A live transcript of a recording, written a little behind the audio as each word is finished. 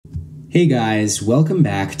Hey guys, welcome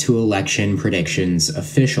back to Election Predictions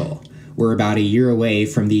Official. We're about a year away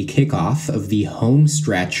from the kickoff of the home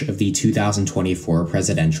stretch of the 2024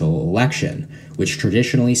 presidential election, which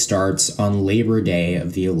traditionally starts on Labor Day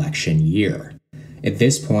of the election year. At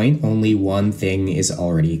this point, only one thing is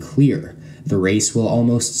already clear. The race will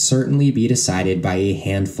almost certainly be decided by a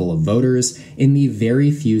handful of voters in the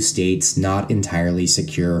very few states not entirely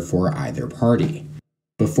secure for either party.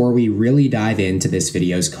 Before we really dive into this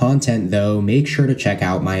video's content, though, make sure to check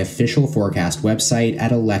out my official forecast website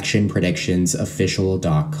at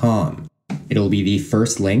electionpredictionsofficial.com. It'll be the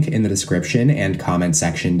first link in the description and comment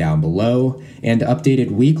section down below, and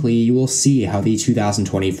updated weekly you will see how the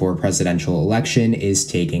 2024 presidential election is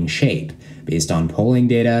taking shape, based on polling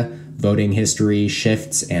data, voting history,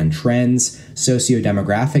 shifts and trends,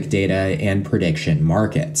 socio-demographic data, and prediction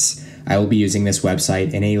markets. I will be using this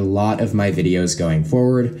website in a lot of my videos going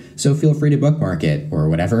forward, so feel free to bookmark it, or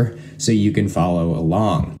whatever, so you can follow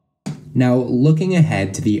along. Now, looking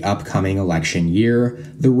ahead to the upcoming election year,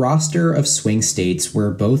 the roster of swing states where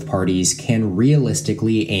both parties can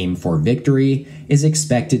realistically aim for victory is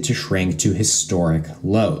expected to shrink to historic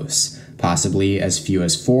lows, possibly as few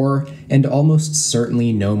as 4, and almost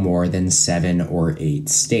certainly no more than 7 or 8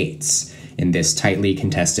 states. In this tightly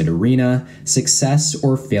contested arena, success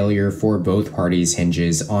or failure for both parties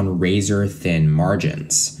hinges on razor-thin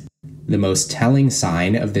margins. The most telling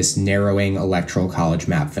sign of this narrowing electoral college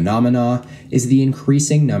map phenomena is the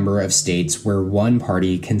increasing number of states where one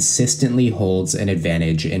party consistently holds an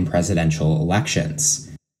advantage in presidential elections.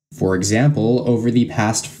 For example, over the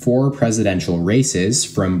past 4 presidential races,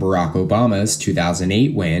 from Barack Obama's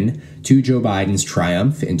 2008 win to Joe Biden's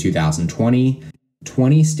triumph in 2020,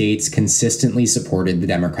 20 states consistently supported the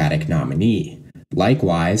Democratic nominee.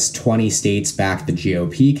 Likewise, 20 states backed the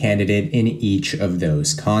GOP candidate in each of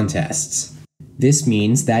those contests. This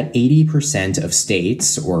means that 80% of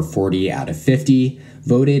states, or 40 out of 50,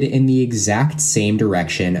 voted in the exact same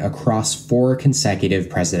direction across 4 consecutive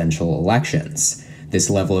presidential elections.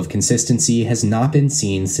 This level of consistency has not been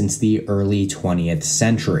seen since the early 20th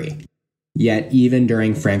century. Yet, even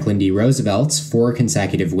during Franklin D. Roosevelt's 4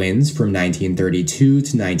 consecutive wins from 1932 to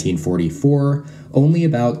 1944, only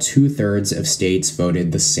about 2/3 of states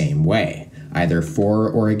voted the same way, either for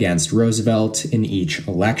or against Roosevelt in each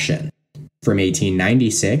election. From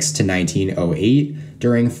 1896 to 1908,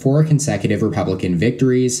 during 4 consecutive Republican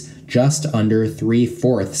victories, just under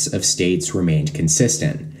 3/4 of states remained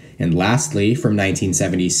consistent. And lastly, from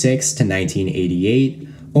 1976 to 1988,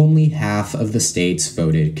 only half of the states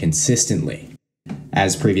voted consistently.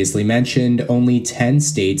 As previously mentioned, only 10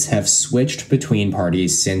 states have switched between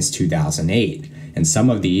parties since 2008, and some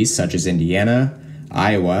of these, such as Indiana,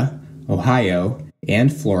 Iowa, Ohio,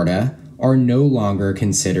 and Florida, are no longer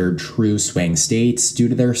considered true swing states due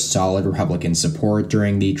to their solid Republican support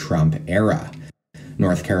during the Trump era.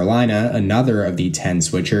 North Carolina, another of the 10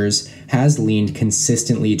 switchers, has leaned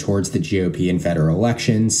consistently towards the GOP in federal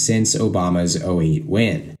elections since Obama's 2008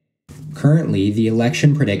 win. Currently, the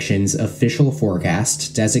Election Predictions official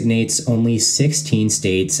forecast designates only 16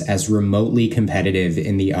 states as remotely competitive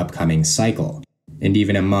in the upcoming cycle. And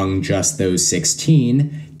even among just those 16,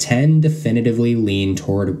 10 definitively lean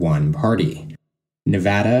toward one party.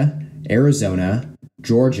 Nevada, Arizona,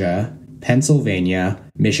 Georgia, Pennsylvania,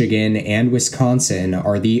 Michigan, and Wisconsin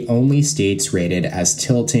are the only states rated as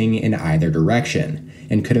tilting in either direction,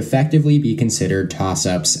 and could effectively be considered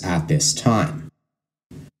toss-ups at this time.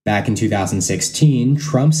 Back in 2016,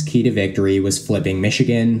 Trump's key to victory was flipping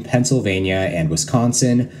Michigan, Pennsylvania, and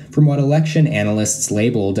Wisconsin from what election analysts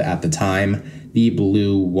labeled at the time the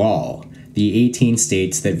blue wall, the 18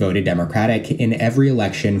 states that voted Democratic in every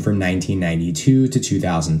election from 1992 to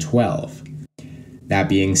 2012. That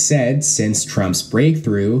being said, since Trump's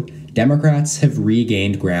breakthrough, Democrats have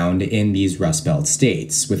regained ground in these Rust Belt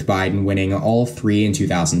states, with Biden winning all 3 in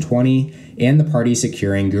 2020 and the party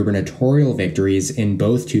securing gubernatorial victories in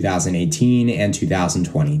both 2018 and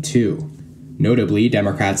 2022. Notably,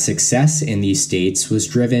 Democrats' success in these states was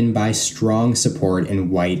driven by strong support in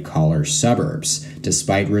white-collar suburbs,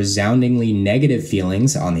 despite resoundingly negative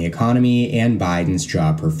feelings on the economy and Biden's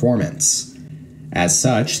job performance. As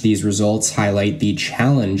such, these results highlight the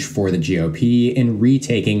challenge for the GOP in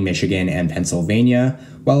retaking Michigan and Pennsylvania,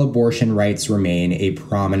 while abortion rights remain a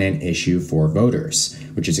prominent issue for voters,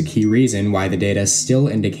 which is a key reason why the data still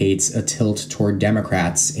indicates a tilt toward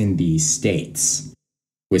Democrats in these states.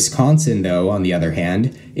 Wisconsin, though, on the other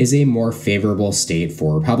hand, is a more favorable state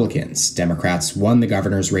for Republicans. Democrats won the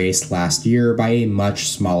governor's race last year by a much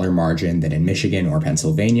smaller margin than in Michigan or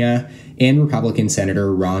Pennsylvania, and Republican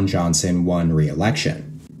Senator Ron Johnson won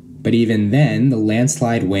re-election. But even then, the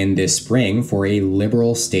landslide win this spring for a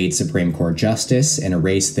liberal state Supreme Court justice in a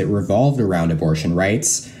race that revolved around abortion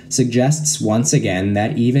rights suggests once again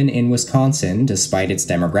that even in Wisconsin, despite its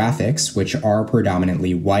demographics, which are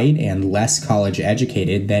predominantly white and less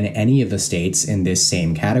college-educated than any of the states in this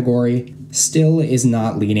same category, still is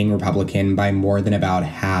not leaning Republican by more than about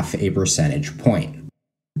half a percentage point.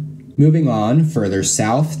 Moving on, further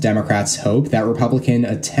south, Democrats hope that Republican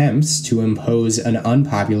attempts to impose an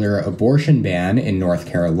unpopular abortion ban in North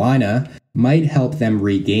Carolina might help them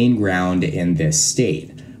regain ground in this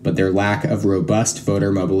state, but their lack of robust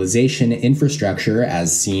voter mobilization infrastructure,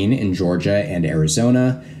 as seen in Georgia and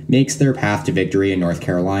Arizona, makes their path to victory in North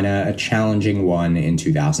Carolina a challenging one in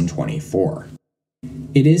 2024.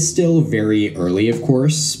 It is still very early, of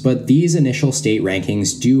course, but these initial state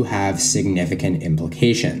rankings do have significant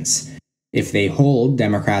implications. If they hold,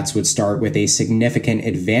 Democrats would start with a significant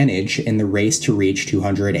advantage in the race to reach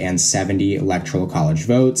 270 electoral college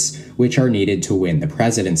votes, which are needed to win the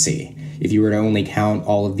presidency. If you were to only count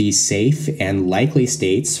all of these safe and likely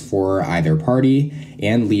states for either party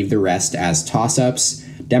and leave the rest as toss-ups,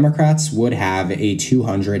 Democrats would have a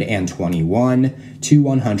 221 to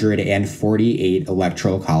 148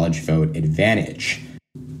 electoral college vote advantage.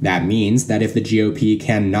 That means that if the GOP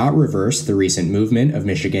cannot reverse the recent movement of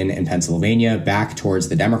Michigan and Pennsylvania back towards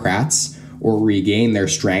the Democrats, or regain their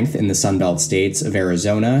strength in the Sunbelt states of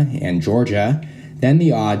Arizona and Georgia, then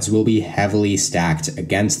the odds will be heavily stacked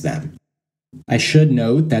against them. I should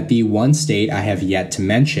note that the one state I have yet to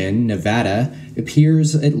mention, Nevada,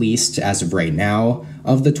 appears, at least as of right now,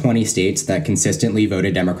 of the 20 states that consistently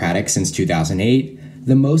voted Democratic since 2008,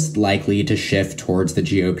 the most likely to shift towards the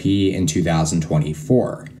GOP in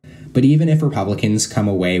 2024. But even if Republicans come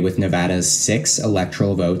away with Nevada's 6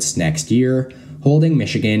 electoral votes next year, holding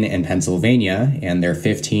Michigan and Pennsylvania and their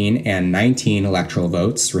 15 and 19 electoral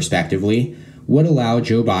votes, respectively, would allow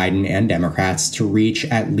Joe Biden and Democrats to reach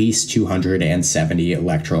at least 270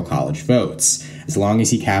 electoral college votes, as long as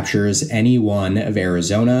he captures any one of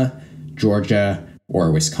Arizona, Georgia,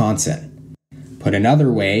 or Wisconsin. Put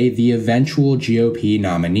another way, the eventual GOP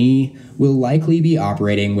nominee will likely be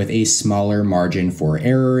operating with a smaller margin for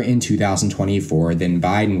error in 2024 than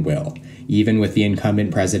Biden will, even with the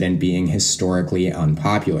incumbent president being historically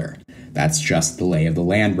unpopular. That's just the lay of the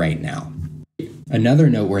land right now. Another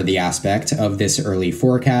noteworthy aspect of this early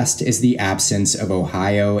forecast is the absence of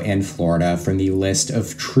Ohio and Florida from the list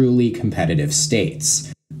of truly competitive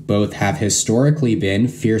states. Both have historically been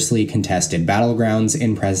fiercely contested battlegrounds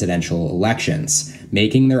in presidential elections,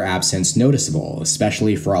 making their absence noticeable,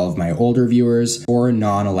 especially for all of my older viewers or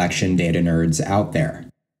non-election data nerds out there.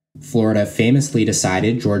 Florida famously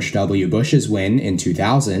decided George W. Bush's win in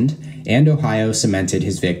 2000, and Ohio cemented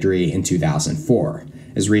his victory in 2004.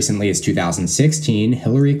 As recently as 2016,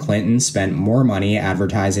 Hillary Clinton spent more money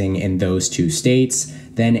advertising in those two states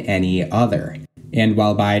than any other. And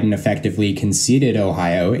while Biden effectively conceded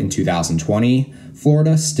Ohio in 2020,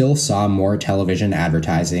 Florida still saw more television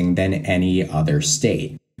advertising than any other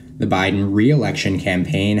state. The Biden re-election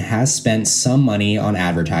campaign has spent some money on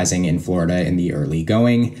advertising in Florida in the early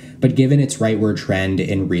going, but given its rightward trend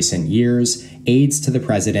in recent years, aides to the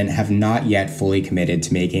president have not yet fully committed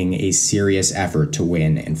to making a serious effort to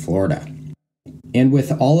win in Florida. And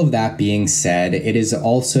with all of that being said, it is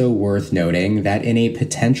also worth noting that in a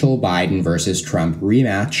potential Biden versus Trump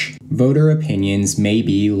rematch, voter opinions may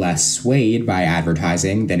be less swayed by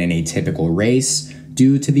advertising than in a typical race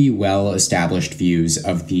due to the well-established views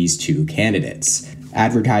of these two candidates.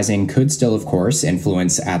 Advertising could still, of course,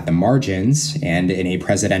 influence at the margins, and in a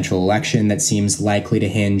presidential election that seems likely to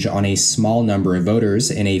hinge on a small number of voters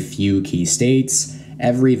in a few key states,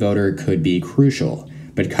 every voter could be crucial.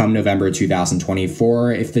 But come November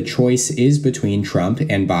 2024, if the choice is between Trump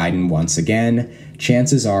and Biden once again,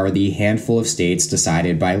 chances are the handful of states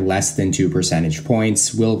decided by less than 2 percentage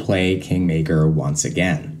points will play kingmaker once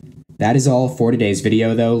again. That is all for today's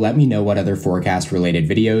video, though. Let me know what other forecast-related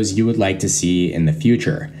videos you would like to see in the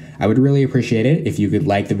future. I would really appreciate it if you could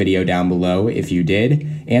like the video down below if you did,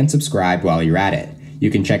 and subscribe while you're at it. You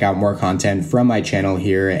can check out more content from my channel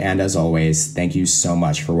here, and as always, thank you so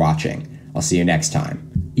much for watching. I'll see you next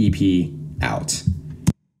time. EP out.